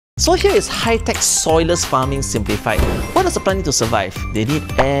So here is high-tech soilless farming simplified. What does a plant need to survive? They need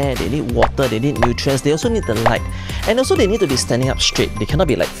air, they need water, they need nutrients, they also need the light. And also they need to be standing up straight. They cannot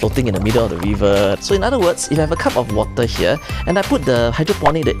be like floating in the middle of the river. So in other words, if I have a cup of water here and I put the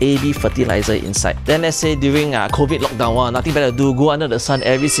hydroponic, the AB fertilizer inside, then let's say during COVID lockdown, nothing better to do, go under the sun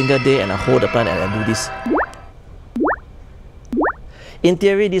every single day and I hold the plant and I do this. In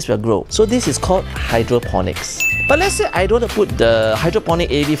theory, this will grow. So this is called hydroponics. But let's say I don't want to put the hydroponic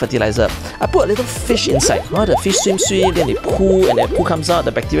AB fertilizer. I put a little fish inside. The fish swim, then they poo, and the poo comes out,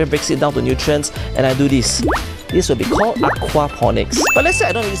 the bacteria breaks it down to nutrients, and I do this. This will be called aquaponics. But let's say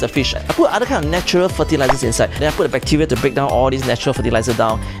I don't use the fish. I put other kind of natural fertilizers inside. Then I put the bacteria to break down all these natural fertilizer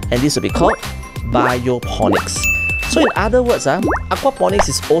down, and this will be called bioponics. So in other words, aquaponics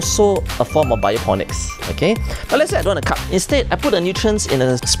is also a form of bioponics, okay? But let's say I don't want a cup. Instead, I put the nutrients in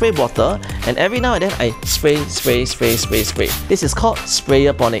a spray bottle and every now and then I spray. This is called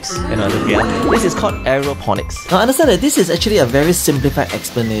sprayerponics. This is called aeroponics. Now understand that this is actually a very simplified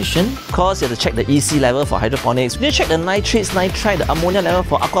explanation because you have to check the EC level for hydroponics. You need to check the nitrates, nitrite, the ammonia level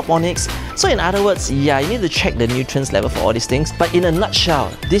for aquaponics. So in other words, yeah, you need to check the nutrients level for all these things. But in a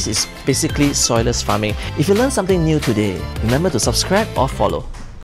nutshell, this is basically soilless farming. If you learn something new today, remember to subscribe or follow.